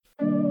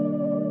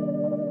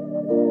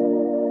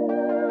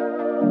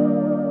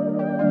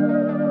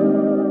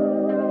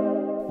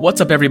What's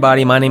up,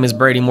 everybody? My name is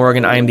Brady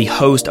Morgan. I am the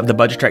host of the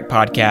Budget Trek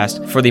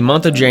podcast. For the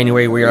month of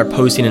January, we are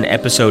posting an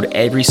episode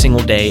every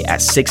single day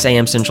at 6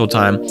 a.m. Central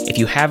Time. If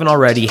you haven't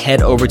already,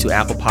 head over to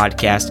Apple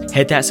Podcast,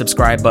 hit that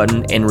subscribe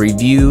button, and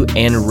review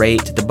and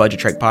rate the Budget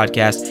Trek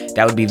podcast.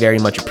 That would be very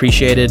much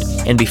appreciated.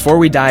 And before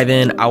we dive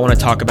in, I want to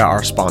talk about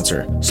our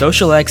sponsor.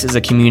 SocialX is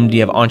a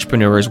community of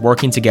entrepreneurs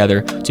working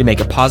together to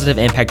make a positive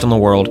impact on the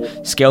world,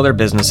 scale their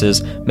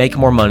businesses, make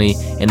more money,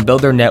 and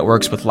build their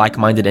networks with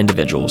like-minded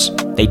individuals.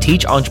 They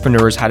teach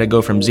entrepreneurs how to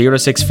go from 0 to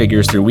 6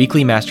 figures through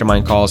weekly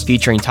mastermind calls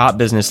featuring top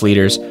business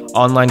leaders,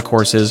 online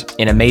courses,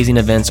 and amazing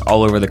events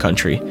all over the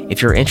country.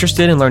 If you're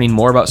interested in learning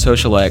more about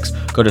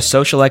SocialX, go to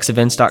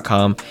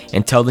socialxevents.com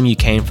and tell them you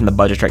came from the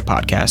Budget Trek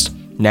podcast.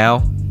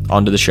 Now,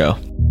 on to the show.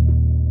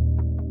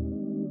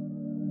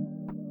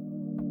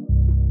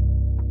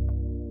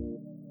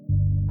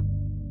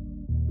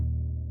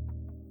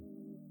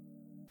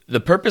 The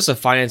purpose of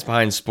Finance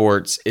Behind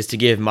Sports is to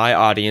give my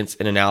audience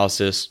an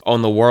analysis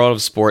on the world of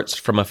sports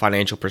from a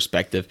financial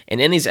perspective. And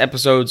in these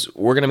episodes,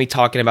 we're going to be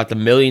talking about the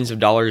millions of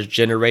dollars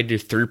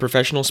generated through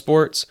professional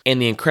sports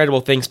and the incredible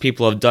things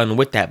people have done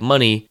with that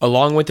money,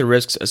 along with the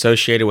risks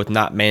associated with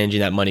not managing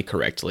that money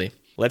correctly.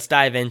 Let's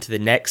dive into the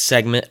next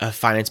segment of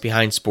Finance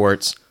Behind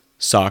Sports,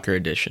 Soccer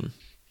Edition.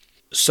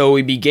 So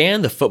we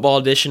began the football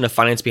edition of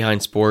Finance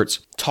Behind Sports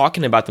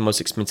talking about the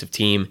most expensive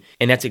team,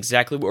 and that's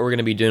exactly what we're going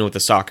to be doing with the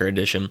soccer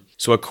edition.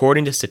 So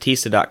according to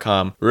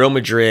Statista.com, Real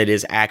Madrid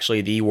is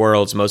actually the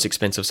world's most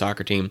expensive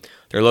soccer team.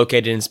 They're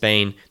located in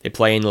Spain, they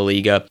play in La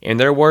Liga, and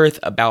they're worth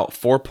about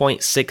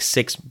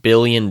 $4.66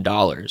 billion.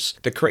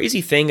 The crazy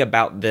thing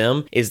about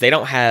them is they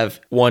don't have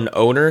one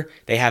owner,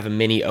 they have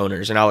many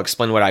owners, and I'll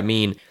explain what I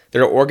mean.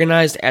 They're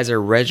organized as a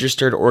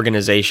registered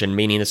organization,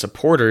 meaning the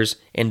supporters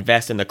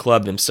invest in the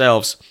club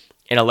themselves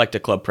and elect a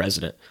club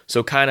president.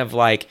 So kind of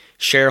like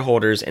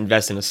shareholders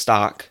invest in a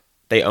stock,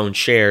 they own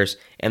shares,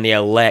 and they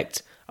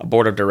elect a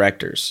board of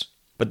directors.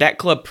 But that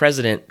club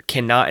president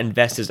cannot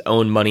invest his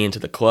own money into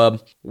the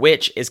club,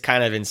 which is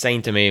kind of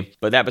insane to me.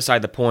 But that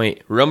beside the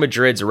point, Real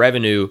Madrid's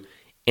revenue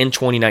in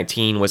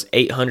 2019 was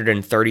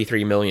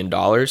 $833 million.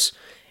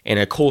 And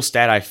a cool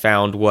stat I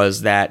found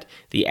was that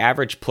the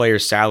average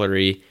player's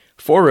salary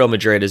for Real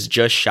Madrid is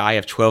just shy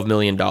of $12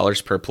 million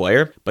per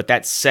player, but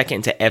that's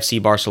second to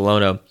FC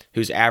Barcelona,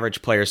 whose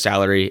average player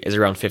salary is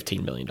around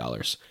 $15 million.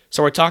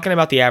 So we're talking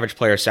about the average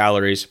player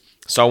salaries,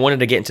 so I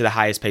wanted to get into the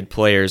highest paid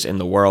players in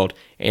the world,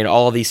 and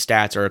all of these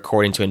stats are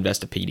according to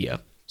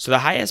Investopedia. So the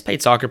highest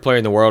paid soccer player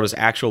in the world is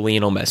actual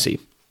Lionel Messi.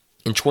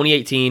 In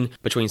 2018,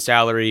 between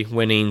salary,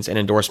 winnings, and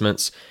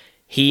endorsements,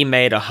 he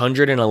made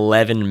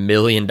 $111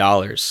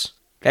 million.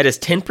 That is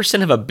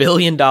 10% of $1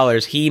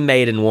 billion he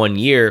made in 1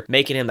 year,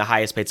 making him the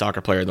highest paid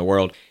soccer player in the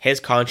world. His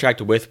contract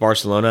with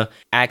Barcelona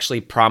actually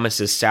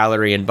promises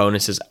salary and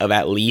bonuses of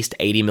at least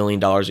 $80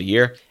 million a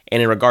year.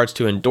 And in regards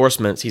to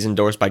endorsements, he's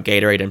endorsed by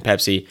Gatorade and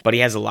Pepsi, but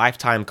he has a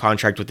lifetime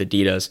contract with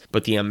Adidas.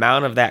 But the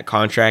amount of that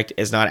contract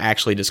is not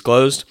actually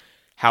disclosed.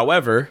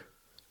 However,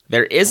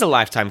 there is a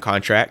lifetime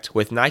contract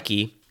with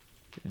Nike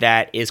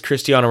that is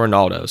Cristiano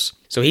Ronaldo's.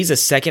 So he's the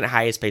second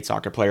highest paid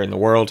soccer player in the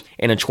world.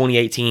 And in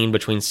 2018,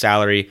 between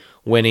salary,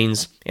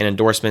 winnings, and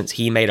endorsements,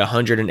 he made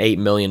 $108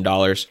 million.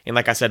 And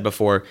like I said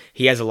before,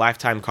 he has a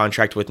lifetime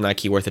contract with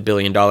Nike worth $1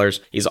 billion.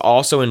 He's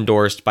also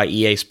endorsed by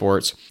EA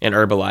Sports and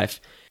Herbalife.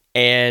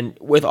 And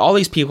with all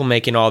these people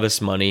making all this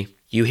money,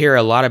 you hear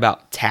a lot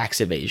about tax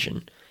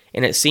evasion.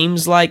 And it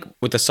seems like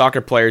with the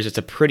soccer players, it's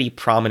a pretty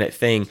prominent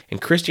thing.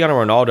 And Cristiano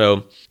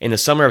Ronaldo, in the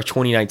summer of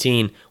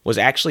 2019, was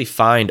actually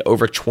fined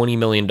over $20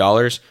 million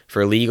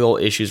for legal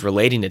issues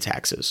relating to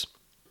taxes.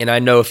 And I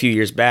know a few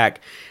years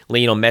back,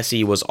 Lionel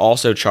Messi was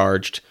also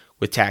charged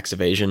with tax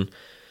evasion.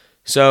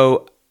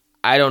 So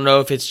I don't know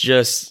if it's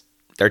just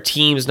their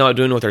team's not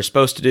doing what they're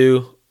supposed to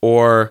do,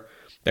 or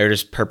they're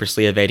just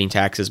purposely evading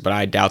taxes, but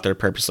I doubt they're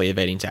purposely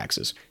evading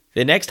taxes.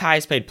 The next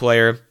highest paid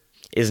player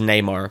is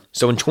Neymar.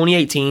 So in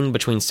 2018,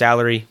 between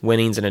salary,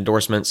 winnings, and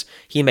endorsements,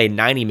 he made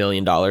 $90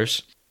 million.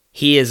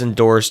 He is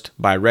endorsed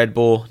by Red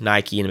Bull,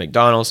 Nike, and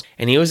McDonald's,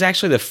 and he was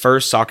actually the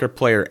first soccer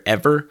player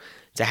ever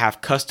to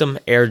have custom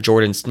Air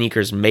Jordan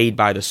sneakers made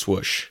by the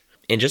Swoosh.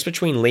 And just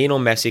between Lionel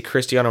Messi,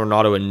 Cristiano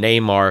Ronaldo, and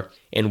Neymar,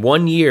 in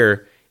 1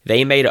 year,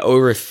 they made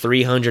over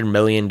 $300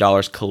 million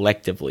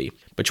collectively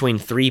between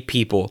three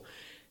people.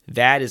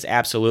 That is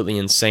absolutely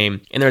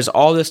insane. And there's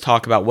all this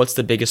talk about what's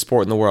the biggest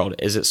sport in the world.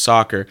 Is it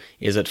soccer?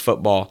 Is it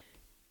football?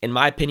 In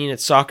my opinion,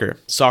 it's soccer.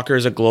 Soccer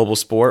is a global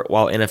sport,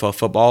 while NFL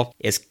football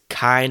is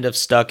kind of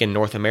stuck in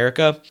North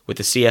America with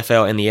the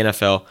CFL and the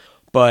NFL.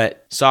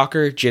 But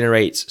soccer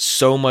generates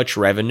so much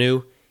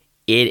revenue,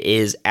 it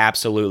is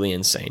absolutely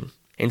insane.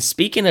 And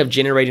speaking of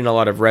generating a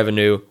lot of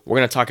revenue, we're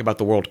going to talk about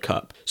the World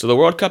Cup. So the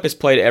World Cup is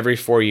played every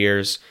 4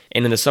 years,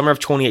 and in the summer of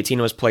 2018,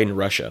 it was played in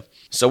Russia.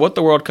 So what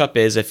the World Cup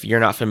is, if you're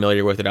not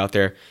familiar with it out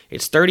there,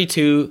 it's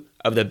 32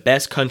 of the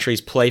best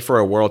countries play for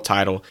a world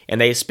title,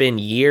 and they spend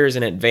years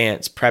in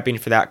advance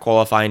prepping for that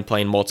qualifying,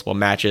 playing multiple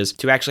matches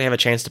to actually have a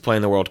chance to play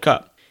in the World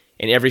Cup.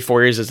 And every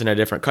 4 years it's in a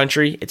different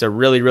country. It's a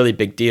really, really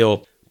big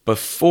deal.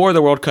 Before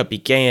the World Cup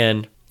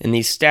began, And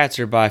these stats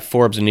are by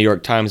Forbes and New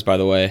York Times, by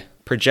the way.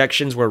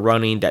 Projections were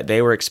running that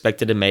they were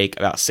expected to make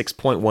about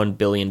 $6.1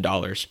 billion,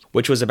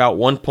 which was about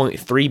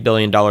 $1.3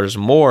 billion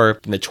more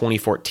than the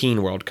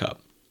 2014 World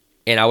Cup.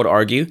 And I would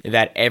argue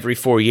that every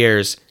 4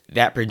 years,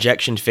 that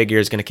projection figure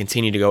is going to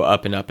continue to go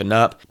up and up and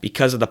up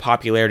because of the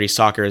popularity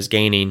soccer is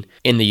gaining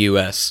in the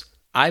US.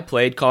 I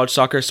played college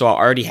soccer, so I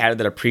already had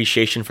that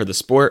appreciation for the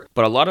sport,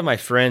 but a lot of my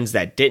friends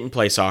that didn't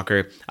play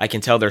soccer, I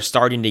can tell they're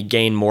starting to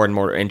gain more and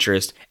more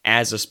interest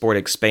as the sport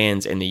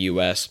expands in the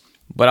US.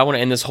 But I want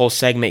to end this whole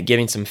segment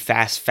giving some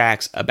fast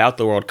facts about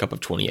the World Cup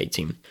of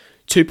 2018.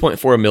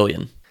 2.4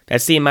 million.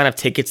 That's the amount of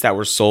tickets that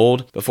were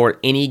sold before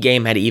any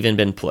game had even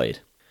been played.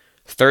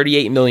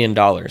 $38 million.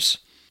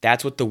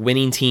 That's what the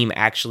winning team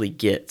actually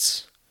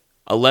gets.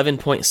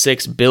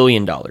 $11.6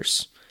 billion.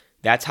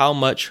 That's how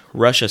much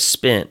Russia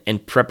spent in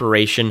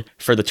preparation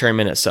for the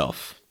tournament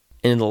itself.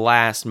 And the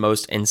last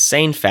most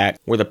insane fact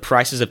were the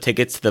prices of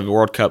tickets to the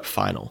World Cup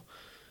final.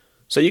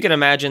 So you can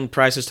imagine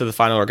prices to the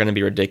final are going to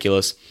be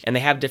ridiculous, and they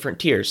have different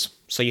tiers.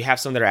 So you have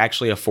some that are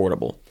actually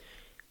affordable.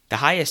 The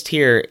highest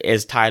tier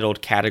is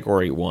titled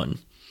Category 1.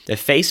 The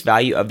face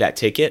value of that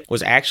ticket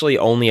was actually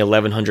only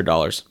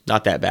 $1,100.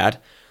 Not that bad.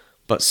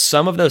 But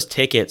some of those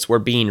tickets were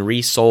being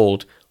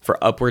resold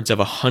for upwards of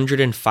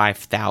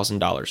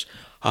 $105,000.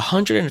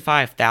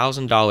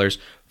 $105,000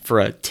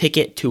 for a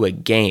ticket to a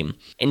game.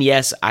 And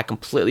yes, I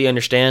completely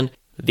understand.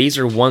 These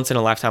are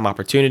once-in-a-lifetime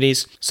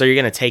opportunities, so you're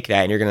going to take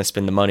that and you're going to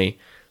spend the money.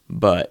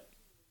 But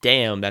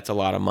damn, that's a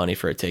lot of money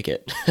for a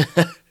ticket.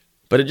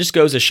 But it just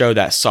goes to show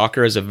that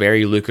soccer is a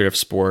very lucrative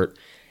sport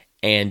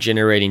and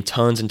generating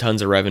tons and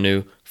tons of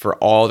revenue for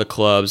all the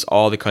clubs,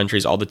 all the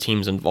countries, all the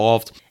teams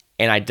involved.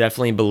 And I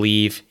definitely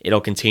believe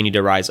it'll continue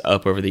to rise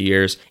up over the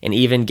years and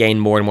even gain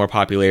more and more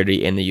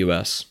popularity in the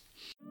US.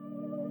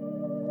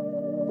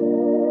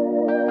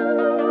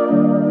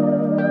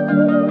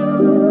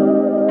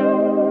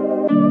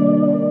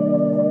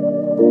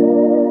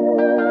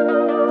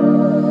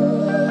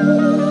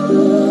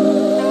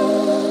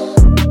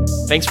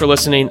 Thanks for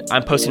listening.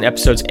 I'm posting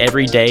episodes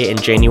every day in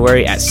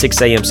January at 6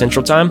 a.m.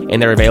 Central Time,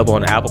 and they're available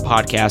on Apple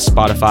Podcasts,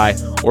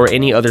 Spotify, or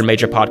any other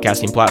major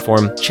podcasting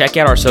platform. Check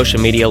out our social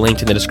media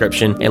linked in the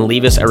description and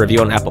leave us a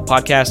review on Apple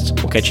Podcasts.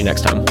 We'll catch you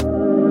next time.